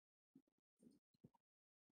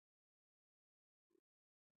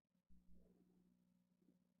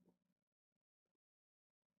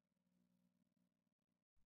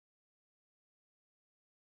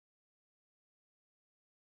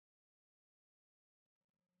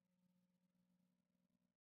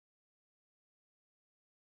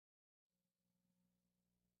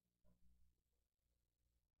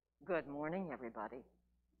Good morning, everybody.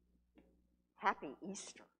 Happy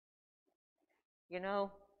Easter. You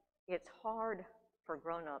know, it's hard for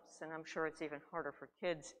grown-ups, and I'm sure it's even harder for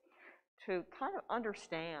kids, to kind of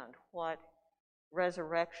understand what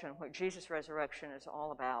resurrection, what Jesus' resurrection is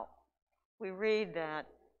all about. We read that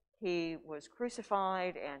he was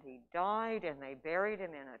crucified and he died and they buried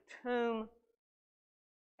him in a tomb.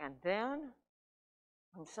 And then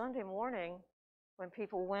on Sunday morning, when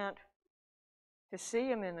people went to see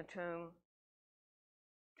him in the tomb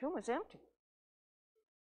was empty.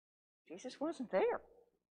 Jesus wasn't there.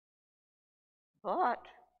 But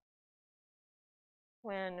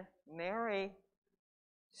when Mary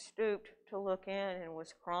stooped to look in and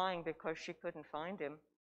was crying because she couldn't find him,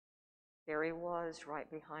 there he was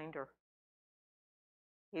right behind her.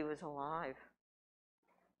 He was alive.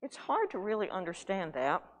 It's hard to really understand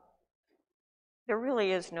that. There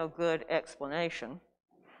really is no good explanation.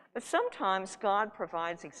 But sometimes God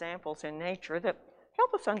provides examples in nature that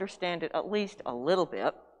help us understand it at least a little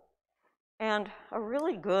bit. And a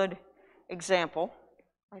really good example,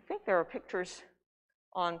 I think there are pictures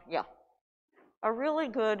on, a really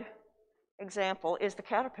good example is the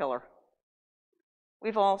caterpillar.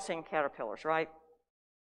 We've all seen caterpillars, right?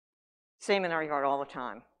 See them in our yard all the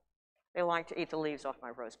time. They like to eat the leaves off my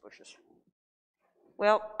rose bushes.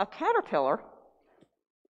 Well, a caterpillar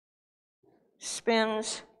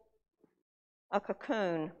spins a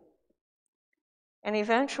cocoon, and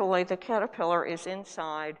eventually the caterpillar is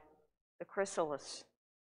inside the chrysalis.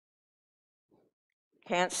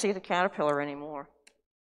 Can't see the caterpillar anymore.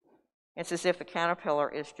 It's as if the caterpillar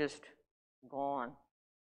is just gone.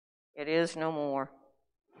 It is no more.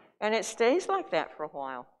 And it stays like that for a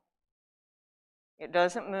while. It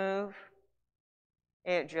doesn't move.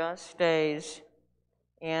 It just stays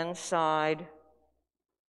inside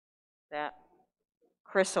that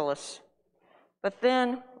chrysalis. But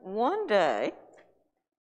then one day,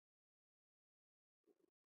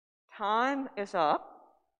 time is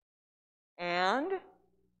up, and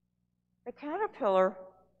the caterpillar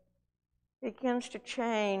begins to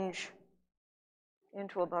change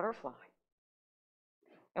into a butterfly.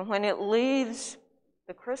 And when it leaves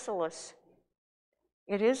the chrysalis,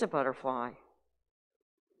 it is a butterfly.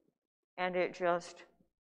 And it just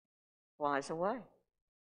flies away.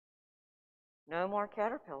 No more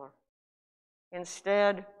caterpillar.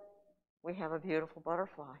 Instead, we have a beautiful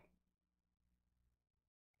butterfly.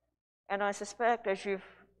 And I suspect, as you've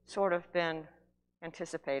sort of been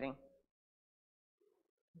anticipating,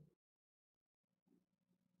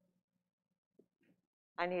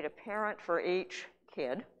 I need a parent for each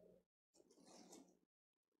kid,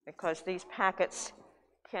 because these packets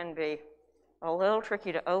can be a little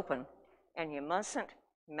tricky to open, and you mustn't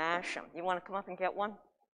mash them. You want to come up and get one?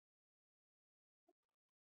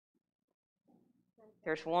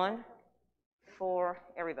 There's one for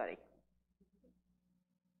everybody.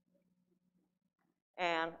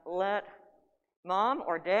 And let mom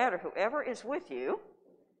or dad or whoever is with you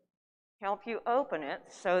help you open it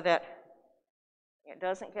so that it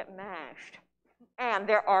doesn't get mashed. And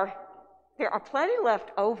there are plenty left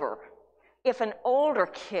over. If an older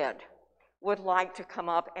kid would like to come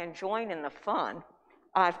up and join in the fun,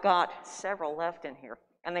 I've got several left in here,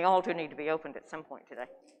 and they all do need to be opened at some point today.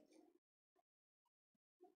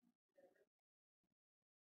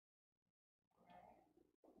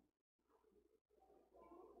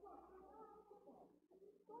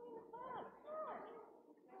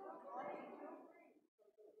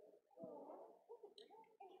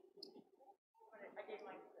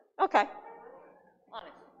 Okay.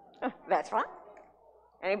 That's fine.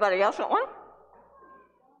 Anybody else want one?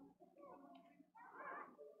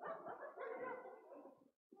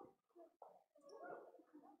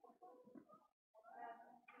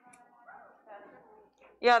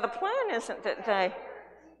 Yeah, the plan isn't that they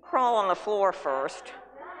crawl on the floor first.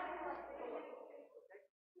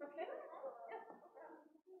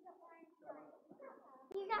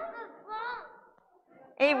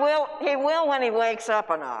 He will when he wakes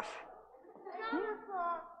up enough.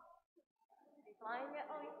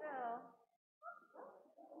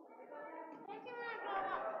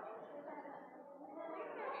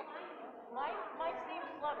 Mine seems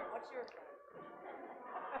flutter. What's yours?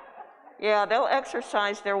 Yeah, they'll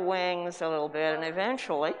exercise their wings a little bit, and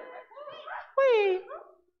eventually, whee!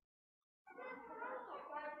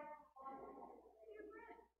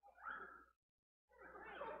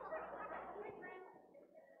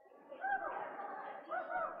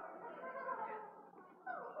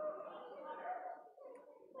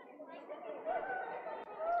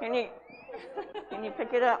 Can you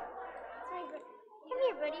pick it up? Come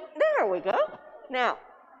here, buddy. There we go. Now,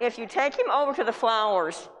 if you take him over to the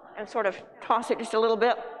flowers and sort of toss it just a little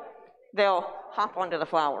bit, they'll hop onto the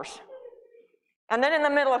flowers. And then in the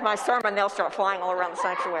middle of my sermon, they'll start flying all around the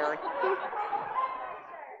sanctuary.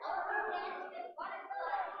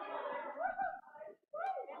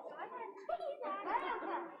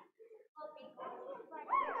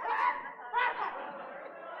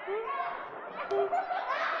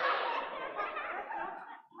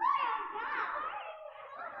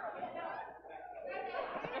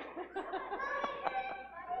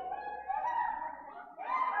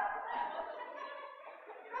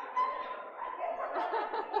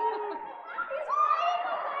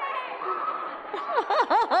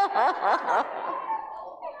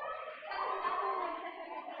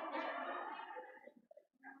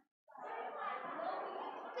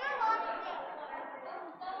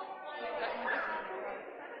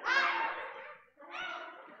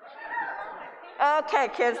 Okay,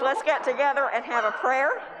 kids, let's get together and have a prayer.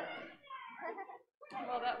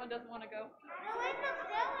 Well, that one doesn't want to go.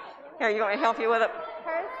 Here, you want me to help you with it?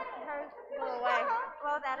 Hers a little away.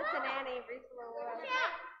 Well, that is an Annie. Reach a little away.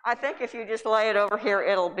 I think if you just lay it over here,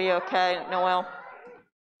 it'll be okay, Noelle.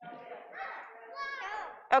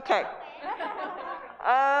 Okay.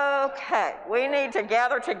 Okay, we need to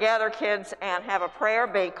gather together, kids, and have a prayer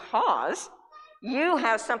because you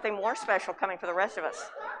have something more special coming for the rest of us.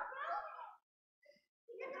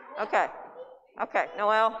 Okay. Okay,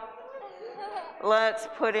 Noelle, let's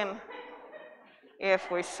put him,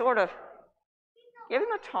 if we sort of give him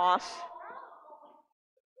a toss.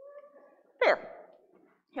 There.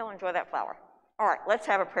 He'll enjoy that flower. All right, let's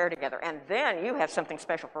have a prayer together, and then you have something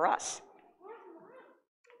special for us.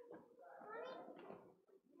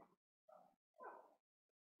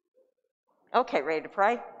 Okay, ready to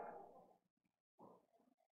pray?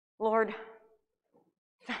 Lord,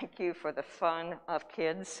 thank you for the fun of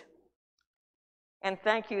kids, and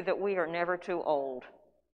thank you that we are never too old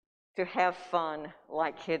to have fun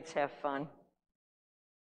like kids have fun.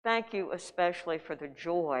 Thank you especially for the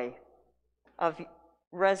joy of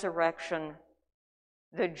resurrection,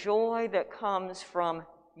 the joy that comes from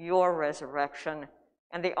your resurrection,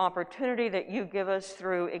 and the opportunity that you give us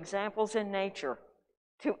through examples in nature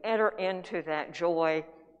to enter into that joy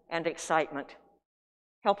and excitement.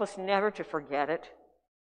 Help us never to forget it.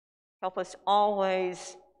 Help us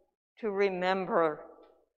always to remember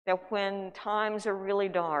that when times are really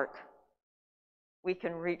dark, we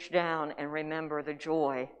can reach down and remember the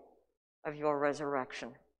joy of your resurrection.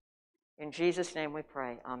 In Jesus' name we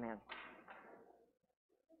pray, amen.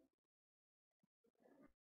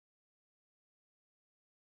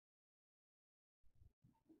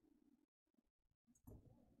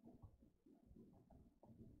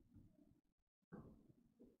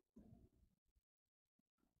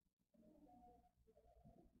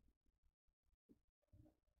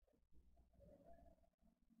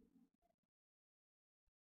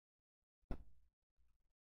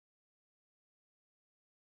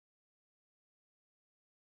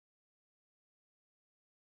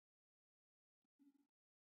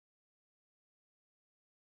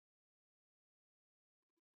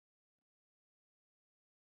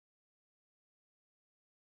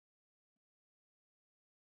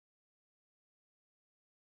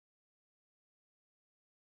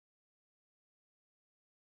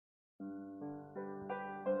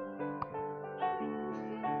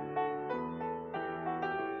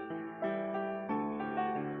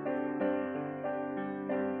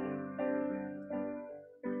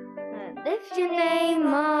 Lift your name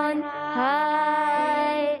on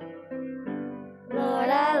high. Lord,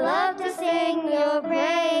 I love to sing your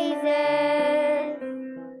praises.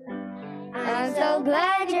 I'm so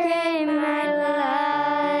glad you're in my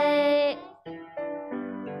life.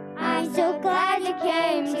 I'm so glad you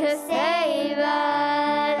came to save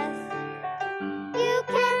us. You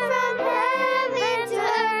came from heaven to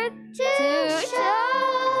earth to show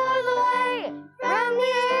the way. From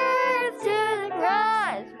the earth to the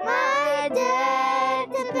cross, my debt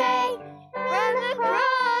to pay. From the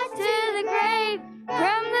cross to the grave,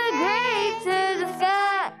 from the grave to the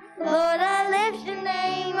sky. Lord, I lift your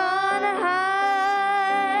name on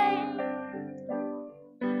high.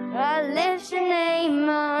 I lift your name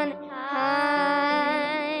on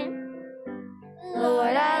high.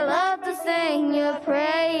 Lord, I love to sing your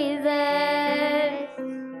praises.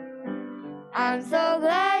 I'm so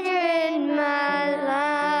glad you're in my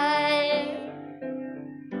life.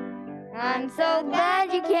 I'm so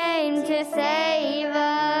glad you came to save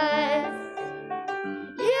us.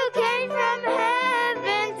 You came from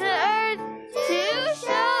heaven to earth to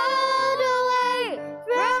show the way.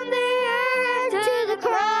 From the earth to the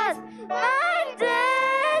cross, my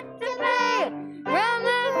debt to pay. From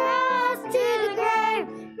the cross to the grave,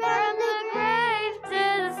 from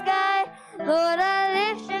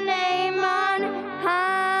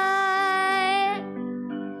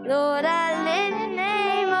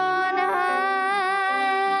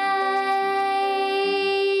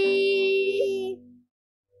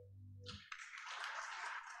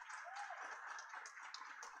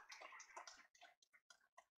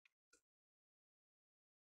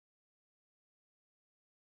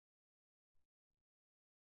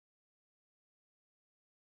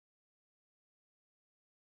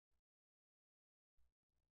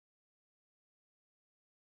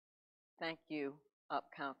Thank you,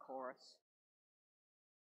 Upcount Chorus.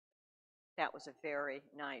 That was a very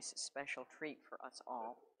nice special treat for us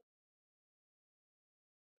all.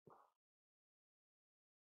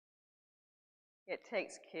 It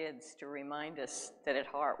takes kids to remind us that at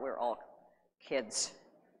heart we're all kids,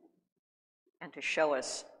 and to show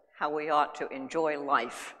us how we ought to enjoy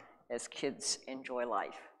life as kids enjoy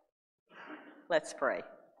life. Let's pray.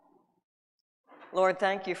 Lord,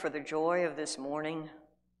 thank you for the joy of this morning.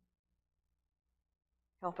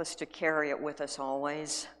 Help us to carry it with us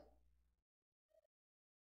always.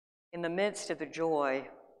 In the midst of the joy,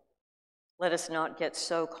 let us not get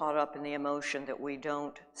so caught up in the emotion that we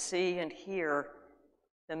don't see and hear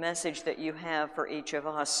the message that you have for each of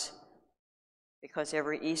us, because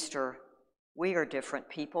every Easter we are different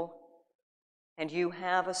people, and you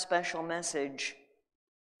have a special message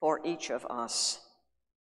for each of us.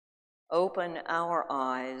 Open our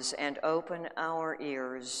eyes and open our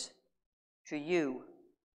ears to you.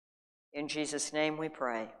 In Jesus' name we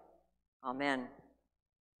pray. Amen.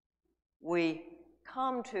 We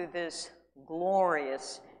come to this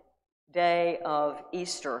glorious day of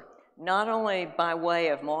Easter, not only by way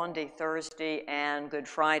of Maundy Thursday and Good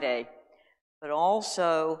Friday, but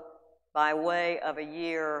also by way of a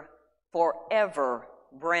year forever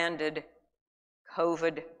branded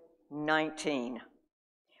COVID-19.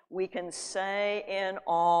 We can say in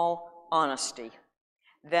all honesty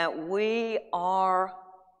that we are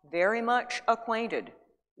very much acquainted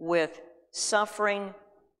with suffering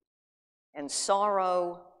and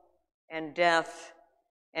sorrow and death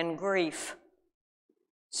and grief.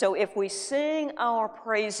 So if we sing our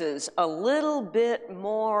praises a little bit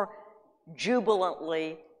more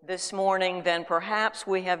jubilantly this morning than perhaps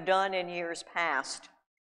we have done in years past,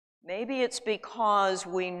 maybe it's because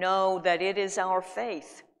we know that it is our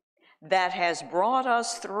faith that has brought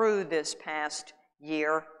us through this past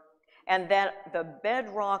year, and that the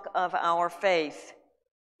bedrock of our faith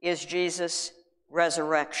is Jesus'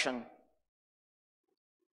 resurrection.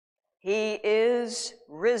 He is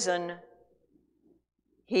risen.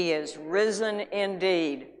 He is risen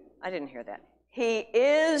indeed. I didn't hear that. He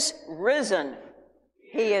is risen.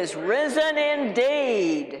 He is risen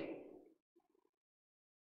indeed.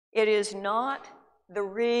 It is not the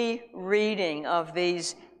rereading of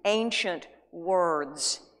these ancient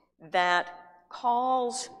words that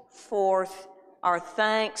calls forth our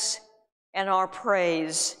thanks and our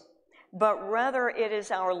praise, but rather it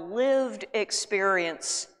is our lived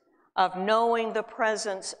experience of knowing the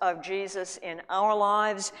presence of Jesus in our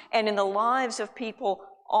lives and in the lives of people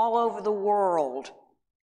all over the world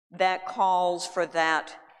that calls for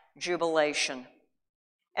that jubilation.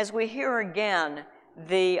 As we hear again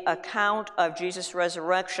the account of Jesus'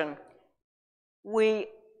 resurrection, we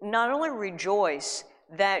not only rejoice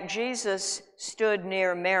that Jesus stood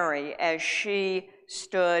near Mary as she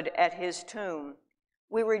stood at his tomb,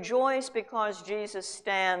 we rejoice because Jesus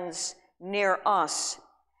stands near us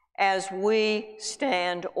as we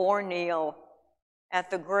stand or kneel at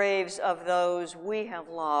the graves of those we have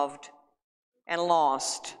loved and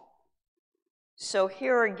lost. So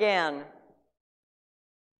here again,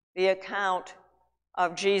 the account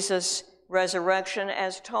of Jesus' resurrection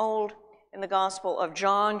as told in the Gospel of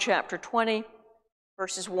John, chapter 20,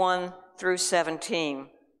 verses 1 through 17.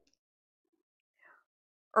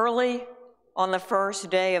 Early on the first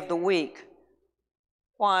day of the week,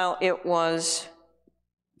 while it was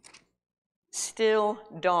still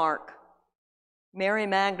dark, Mary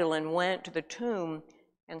Magdalene went to the tomb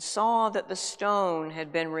and saw that the stone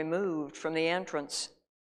had been removed from the entrance.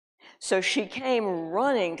 So she came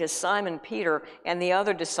running to Simon Peter and the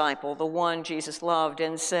other disciple, the one Jesus loved,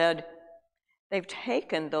 and said, "They've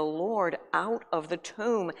taken the Lord out of the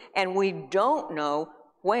tomb, and we don't know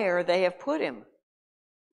where they have put him."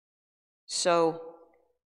 So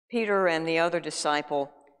Peter and the other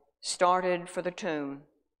disciple started for the tomb.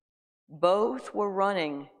 Both were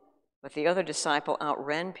running, but the other disciple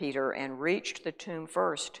outran Peter and reached the tomb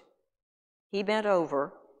first. He bent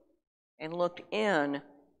over and looked in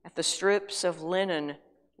at the strips of linen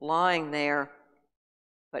lying there,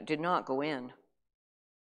 but did not go in.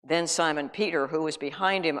 Then Simon Peter, who was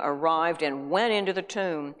behind him, arrived and went into the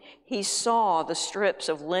tomb. He saw the strips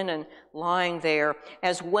of linen lying there,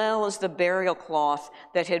 as well as the burial cloth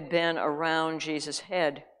that had been around Jesus'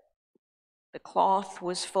 head. The cloth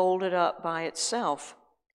was folded up by itself,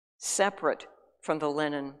 separate from the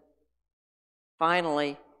linen.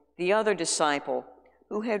 Finally, the other disciple,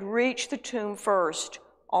 who had reached the tomb first,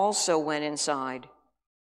 also went inside.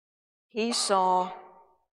 He saw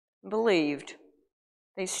and believed.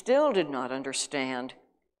 They still did not understand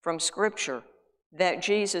from Scripture that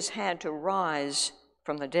Jesus had to rise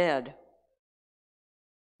from the dead.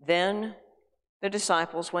 Then the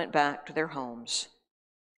disciples went back to their homes.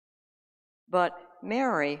 But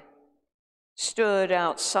Mary stood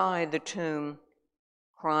outside the tomb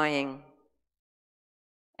crying.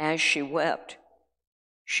 As she wept,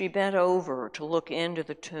 she bent over to look into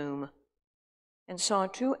the tomb and saw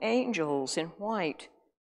two angels in white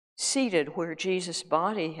seated where Jesus'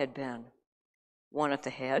 body had been, one at the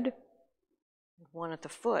head and one at the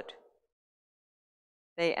foot.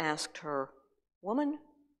 They asked her, "Woman,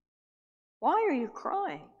 why are you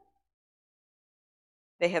crying?"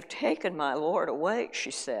 "They have taken my Lord away,"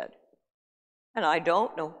 she said, "and I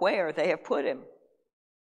don't know where they have put him."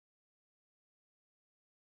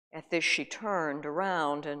 At this, she turned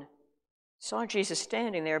around and saw Jesus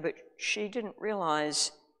standing there, but she didn't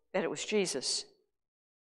realize that it was Jesus.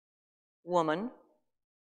 "Woman,"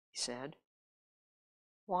 he said,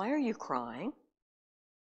 "why are you crying?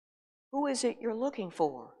 Who is it you're looking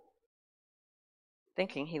for?"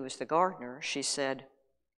 Thinking he was the gardener, she said,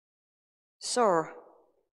 "Sir,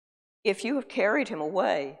 if you have carried him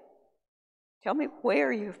away, tell me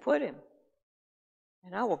where you have put him,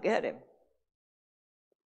 and I will get him."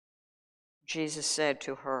 Jesus said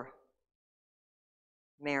to her,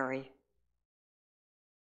 "Mary."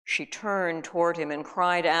 She turned toward him and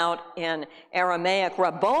cried out in Aramaic,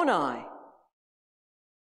 "Rabboni."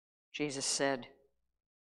 Jesus said,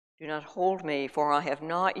 "Do not hold me, for I have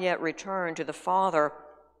not yet returned to the Father.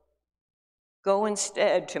 Go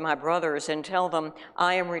instead to my brothers and tell them,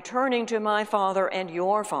 I am returning to my Father and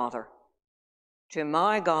your Father, to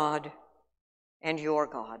my God and your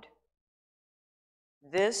God."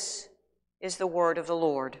 This is the word of the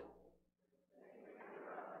Lord.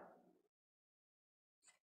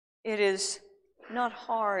 It is not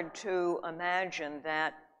hard to imagine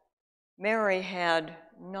that Mary had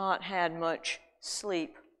not had much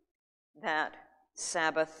sleep that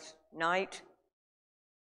Sabbath night.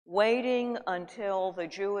 Waiting until the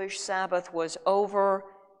Jewish Sabbath was over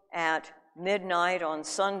at midnight on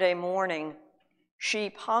Sunday morning, she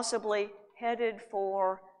possibly headed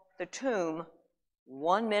for the tomb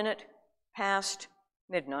 1 minute past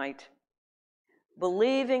midnight,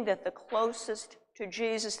 believing that the closest to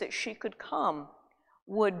Jesus that she could come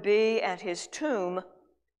would be at his tomb.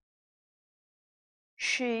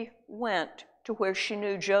 She went to where she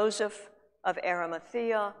knew Joseph of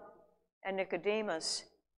Arimathea and Nicodemus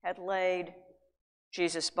had laid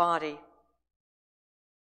Jesus' body.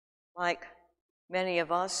 Like many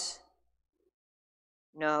of us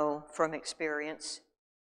know from experience,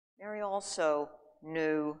 Mary also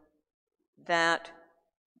knew that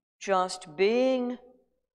just being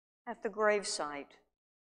at the gravesite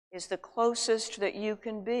is the closest that you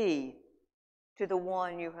can be to the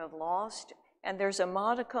one you have lost, and there's a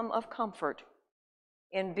modicum of comfort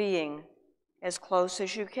in being as close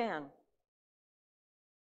as you can.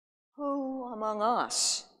 Who among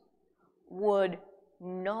us would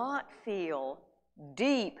not feel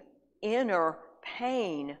deep inner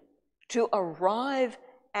pain to arrive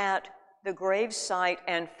at the gravesite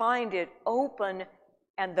and find it open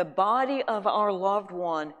and the body of our loved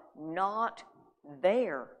one not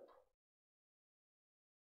there?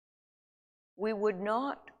 We would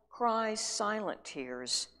not cry silent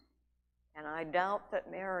tears, and I doubt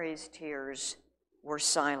that Mary's tears were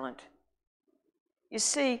silent. You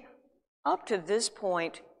see, up to this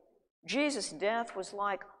point, Jesus' death was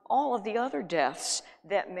like all of the other deaths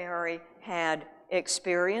that Mary had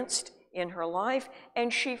experienced in her life,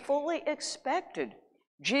 and she fully expected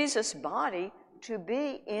Jesus' body to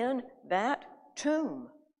be in that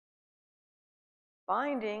tomb.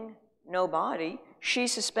 Finding no body, she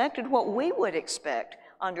suspected what we would expect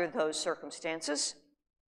under those circumstances.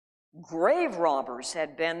 Grave robbers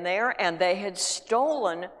had been there, and they had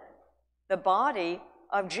stolen the body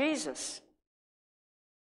of Jesus.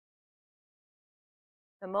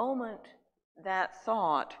 The moment that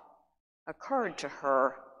thought occurred to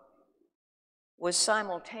her was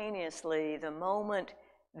simultaneously the moment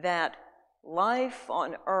that life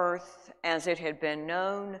on earth, as it had been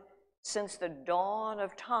known since the dawn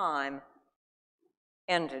of time,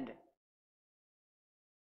 ended.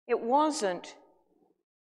 It wasn't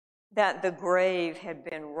that the grave had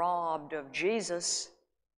been robbed of Jesus.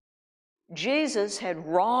 Jesus had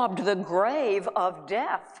robbed the grave of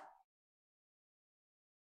death.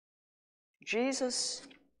 Jesus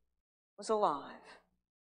was alive.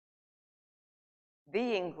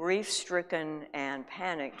 Being grief-stricken and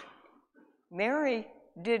panicked, Mary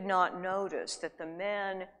did not notice that the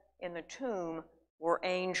men in the tomb were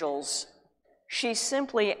angels. She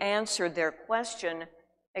simply answered their question,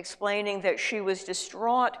 explaining that she was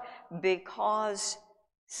distraught because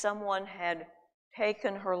someone had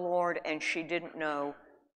taken her Lord and she didn't know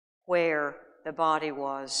where the body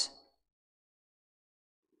was.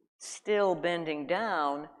 Still bending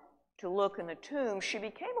down to look in the tomb, she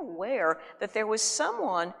became aware that there was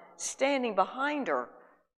someone standing behind her.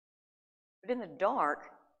 But in the dark,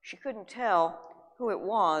 she couldn't tell who it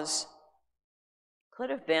was. Could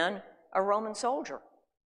have been a Roman soldier.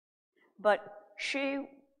 But she,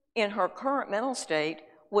 in her current mental state,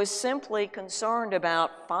 was simply concerned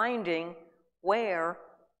about finding where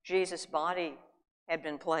Jesus' body had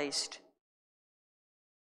been placed.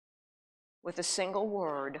 With a single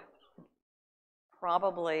word,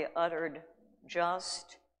 probably uttered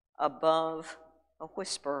just above a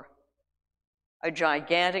whisper, a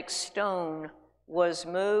gigantic stone was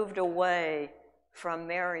moved away from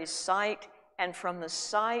Mary's sight and from the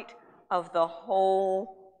sight of the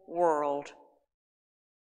whole world.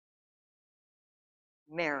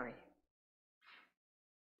 Mary.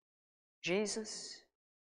 Jesus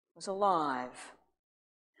was alive.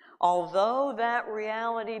 Although that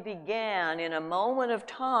reality began in a moment of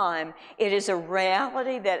time, it is a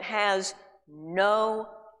reality that has no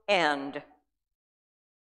end.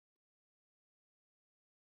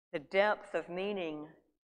 The depth of meaning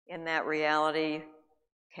in that reality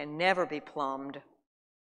can never be plumbed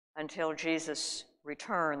until Jesus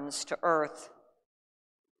returns to earth.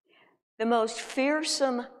 The most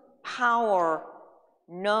fearsome power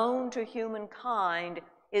known to humankind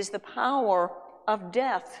is the power of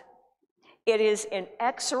death. It is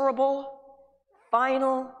inexorable,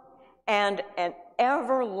 final, and an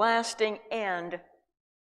everlasting end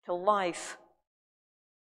to life.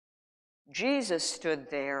 Jesus stood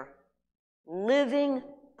there, living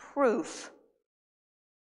proof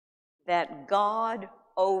that God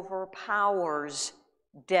overpowers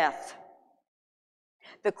death.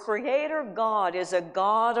 The Creator God is a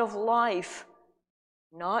God of life,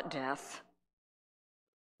 not death.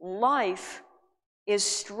 Life is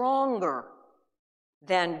stronger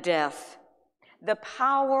than death. The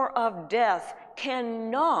power of death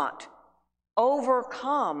cannot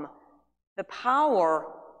overcome the power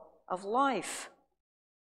of life.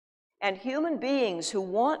 And human beings who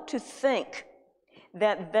want to think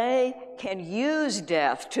that they can use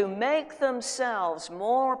death to make themselves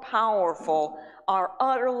more powerful are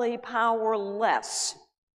utterly powerless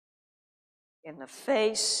in the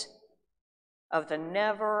face of the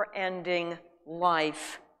never-ending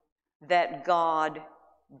life that God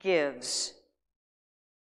gives.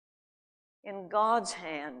 In God's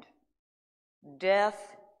hand,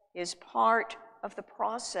 death is part of the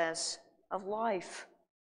process of life.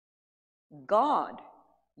 God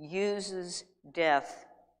uses death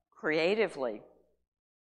creatively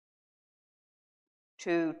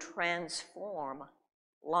to transform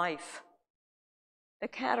life. The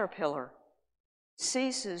caterpillar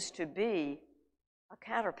ceases to be a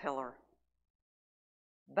caterpillar.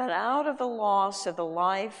 But out of the loss of the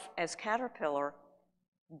life as caterpillar,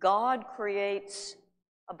 God creates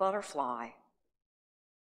a butterfly.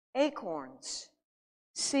 Acorns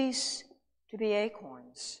cease to be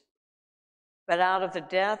acorns. But out of the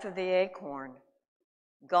death of the acorn,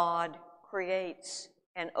 God creates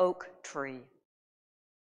an oak tree.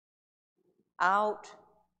 Out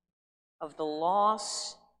of the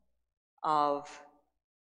loss of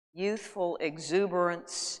youthful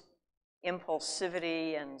exuberance,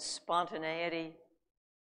 impulsivity, and spontaneity,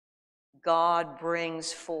 God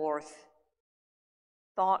brings forth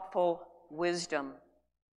thoughtful wisdom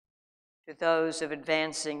to those of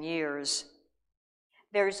advancing years.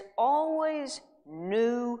 There's always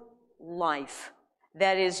new life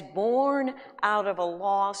that is born out of a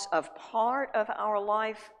loss of part of our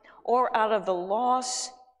life or out of the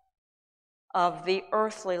loss of the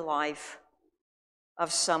earthly life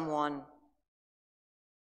of someone.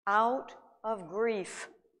 Out of grief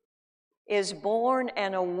is born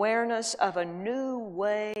an awareness of a new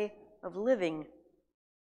way of living,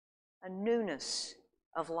 a newness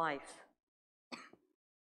of life.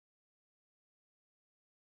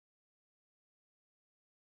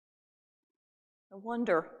 I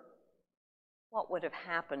wonder what would have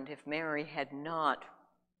happened if Mary had not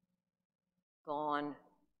gone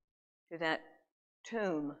to that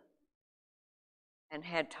tomb and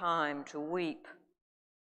had time to weep.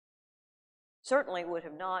 Certainly would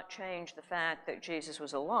have not changed the fact that Jesus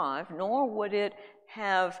was alive, nor would it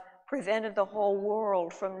have prevented the whole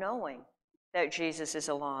world from knowing that Jesus is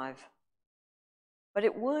alive. But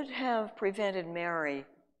it would have prevented Mary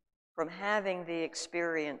from having the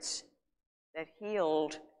experience that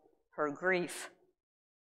healed her grief.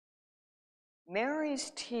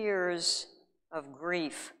 Mary's tears of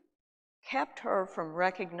grief kept her from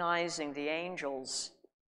recognizing the angels.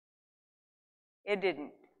 It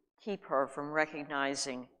didn't keep her from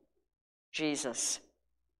recognizing Jesus.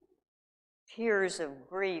 Tears of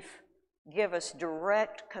grief give us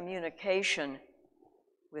direct communication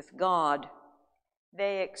with God.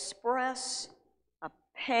 They express a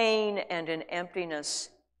pain and an emptiness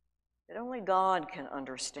that only God can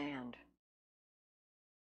understand.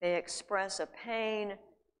 They express a pain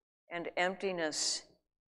and emptiness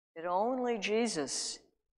that only Jesus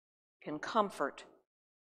can comfort.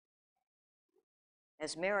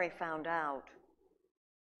 As Mary found out,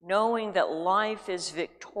 knowing that life is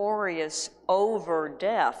victorious over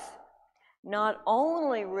death not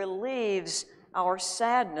only relieves our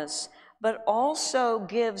sadness, but also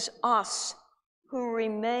gives us who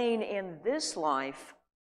remain in this life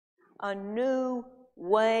a new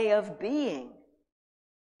way of being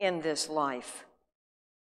in this life.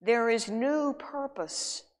 There is new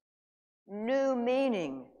purpose, new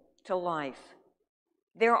meaning to life.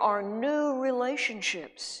 There are new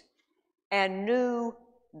relationships and new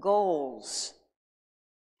goals.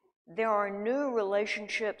 There are new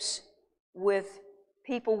relationships with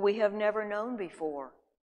people we have never known before.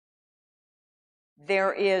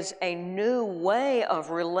 There is a new way of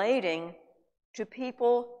relating to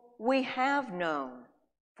people we have known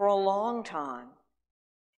for a long time.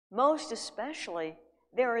 Most especially,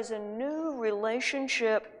 there is a new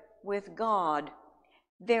relationship with God.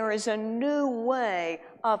 There is a new way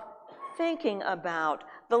of thinking about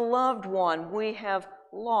the loved one we have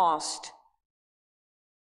lost.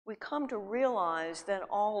 We come to realize that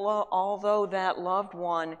although that loved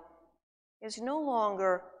one is no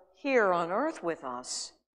longer here on earth with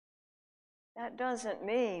us, that doesn't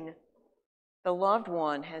mean the loved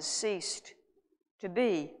one has ceased to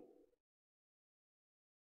be.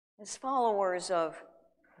 As followers of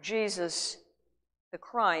Jesus the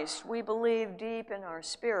Christ, we believe deep in our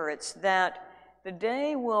spirits that the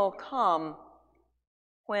day will come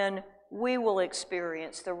when we will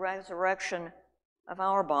experience the resurrection of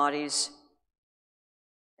our bodies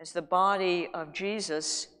as the body of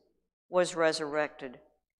Jesus was resurrected.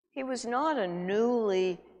 He was not a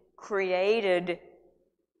newly created,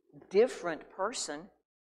 different person.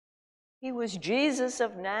 He was Jesus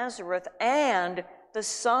of Nazareth and the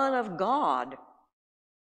Son of God,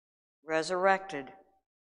 resurrected.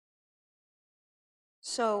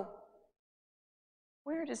 So,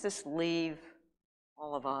 where does this leave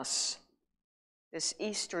all of us this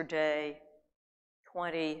Easter Day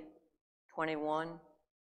 2021?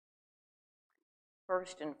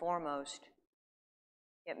 First and foremost,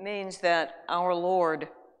 it means that our Lord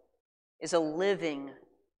is a living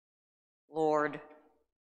Lord.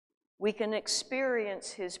 We can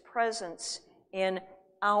experience His presence in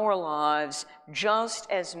our lives just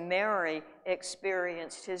as Mary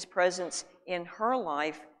experienced His presence in her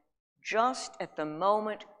life just at the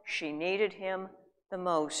moment she needed Him the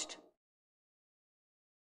most.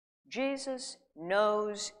 Jesus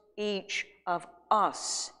knows each of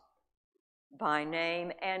us by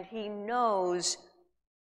name, and He knows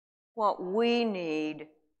what we need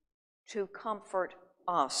to comfort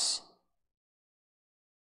us.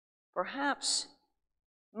 Perhaps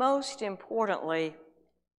most importantly,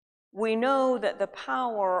 we know that the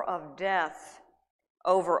power of death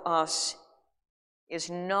over us is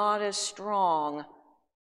not as strong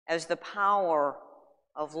as the power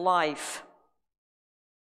of life.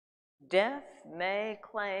 Death may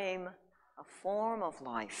claim a form of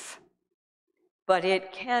life, but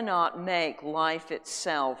it cannot make life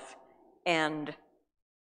itself end.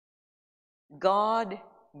 God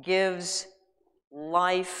gives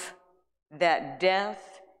life that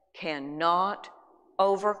death cannot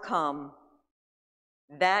overcome.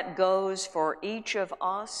 That goes for each of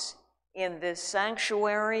us in this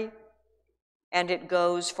sanctuary, and it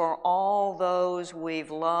goes for all those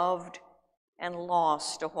we've loved and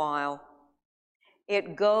lost a while.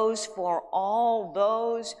 It goes for all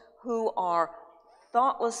those who are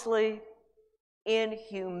thoughtlessly,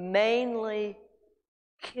 inhumanely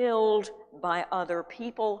killed by other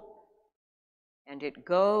people, and it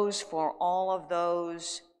goes for all of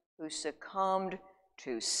those who succumbed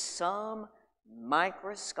to some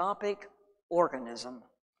microscopic organism.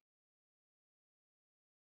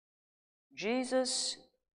 Jesus'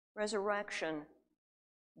 resurrection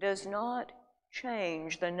does not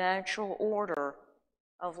change the natural order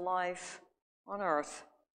of life on earth.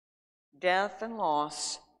 Death and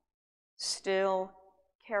loss still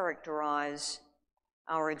characterize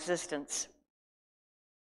our existence.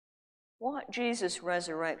 What Jesus'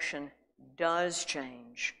 resurrection does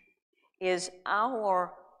change is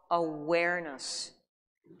our awareness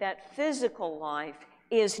that physical life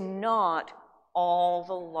is not all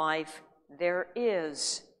the life there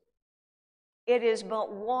is. It is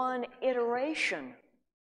but one iteration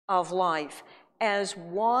of life. As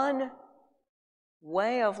one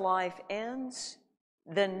way of life ends,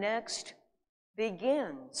 the next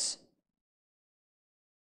begins.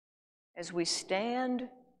 As we stand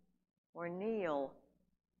or kneel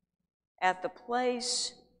at the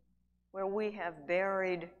place where we have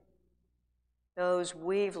buried those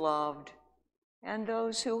we've loved and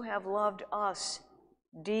those who have loved us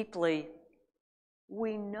deeply,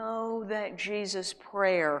 we know that Jesus'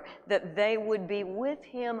 prayer, that they would be with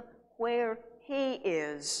him where he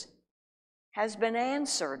is, has been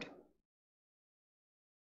answered.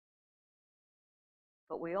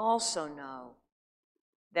 But we also know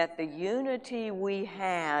that the unity we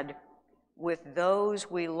had with those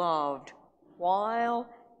we loved while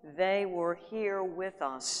they were here with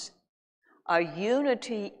us, a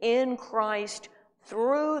unity in Christ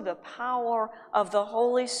through the power of the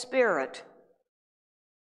Holy Spirit,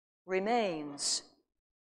 remains.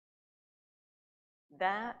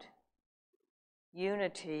 That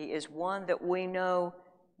unity is one that we know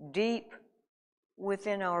deep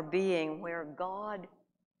within our being, where God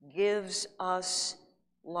gives us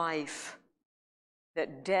life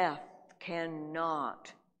that death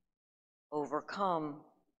cannot overcome.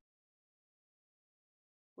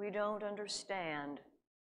 We don't understand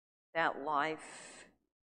that life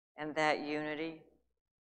and that unity,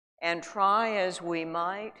 and try as we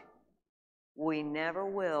might, we never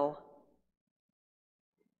will.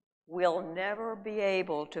 We'll never be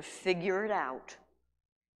able to figure it out.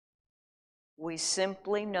 We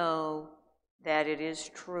simply know that it is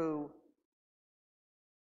true.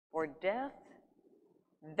 For death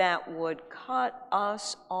that would cut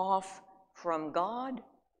us off from God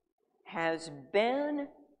has been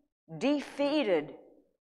defeated.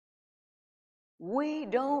 We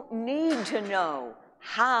don't need to know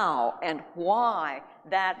how and why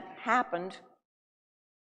that happened.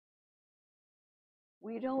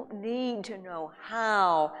 We don't need to know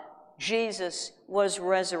how Jesus was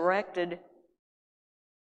resurrected.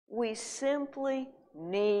 We simply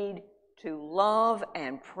need to love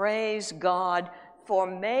and praise God for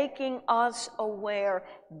making us aware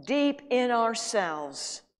deep in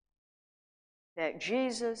ourselves that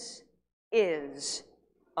Jesus is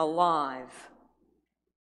alive.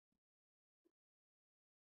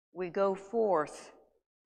 We go forth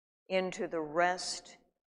into the rest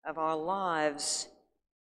of our lives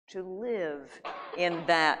to live in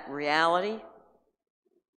that reality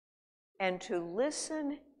and to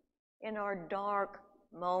listen in our dark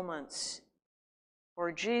moments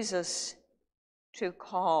for Jesus to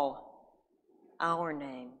call our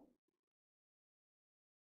name,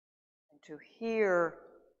 and to hear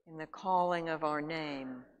in the calling of our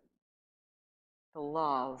name the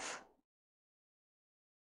love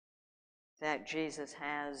that Jesus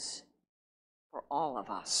has for all of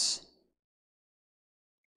us.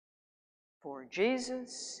 For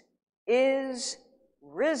Jesus is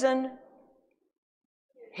risen.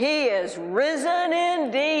 He is risen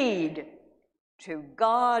indeed. To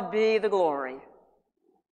God be the glory.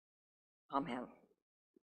 Amen.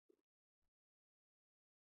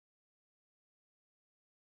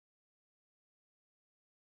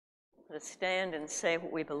 Let us stand and say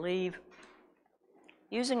what we believe,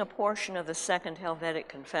 using a portion of the Second Helvetic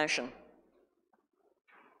Confession.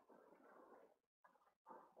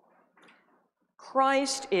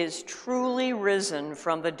 Christ is truly risen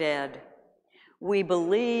from the dead. We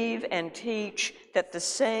believe and teach that the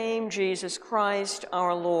same Jesus Christ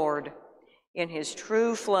our Lord, in his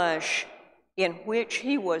true flesh, in which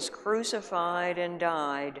he was crucified and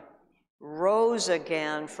died, rose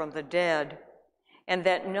again from the dead, and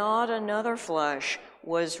that not another flesh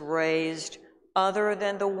was raised other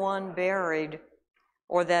than the one buried,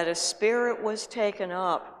 or that a spirit was taken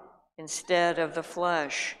up instead of the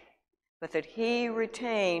flesh, but that he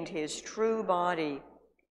retained his true body.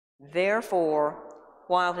 Therefore,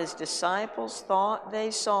 while his disciples thought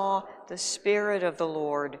they saw the Spirit of the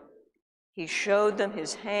Lord, he showed them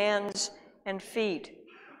his hands and feet,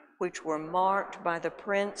 which were marked by the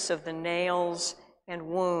prints of the nails and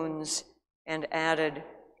wounds, and added,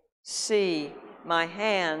 "See my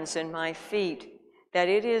hands and my feet, that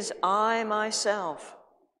it is I myself.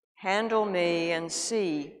 Handle me and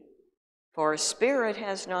see, for a spirit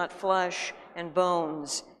has not flesh and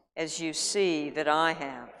bones, as you see that I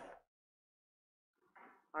have."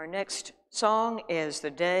 Our next song is "The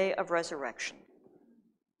Day of Resurrection."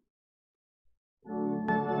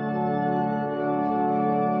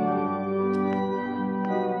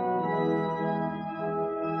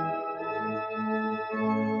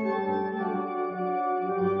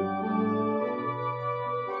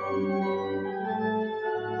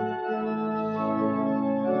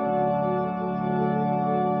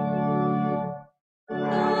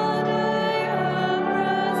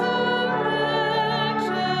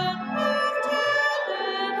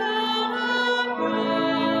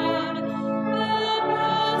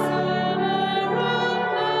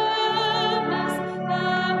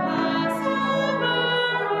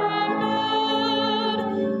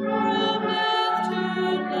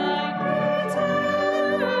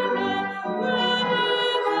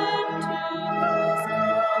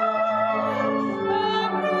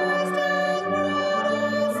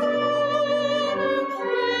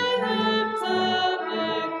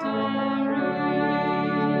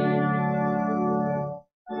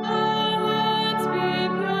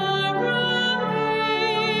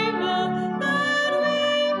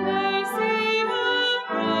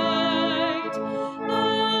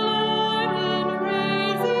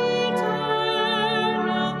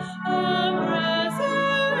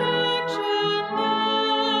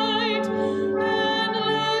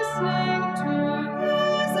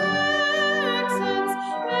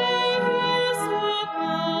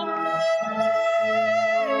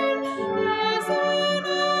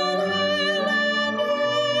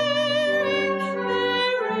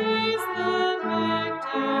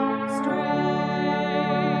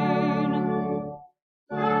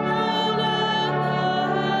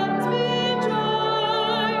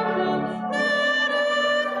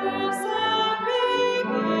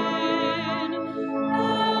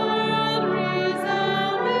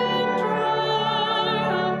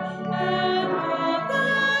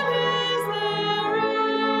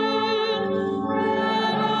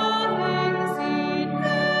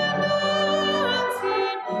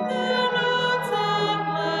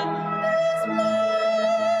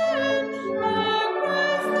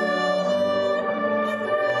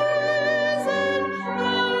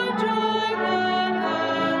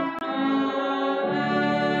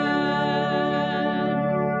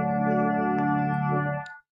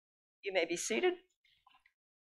 You may be seated.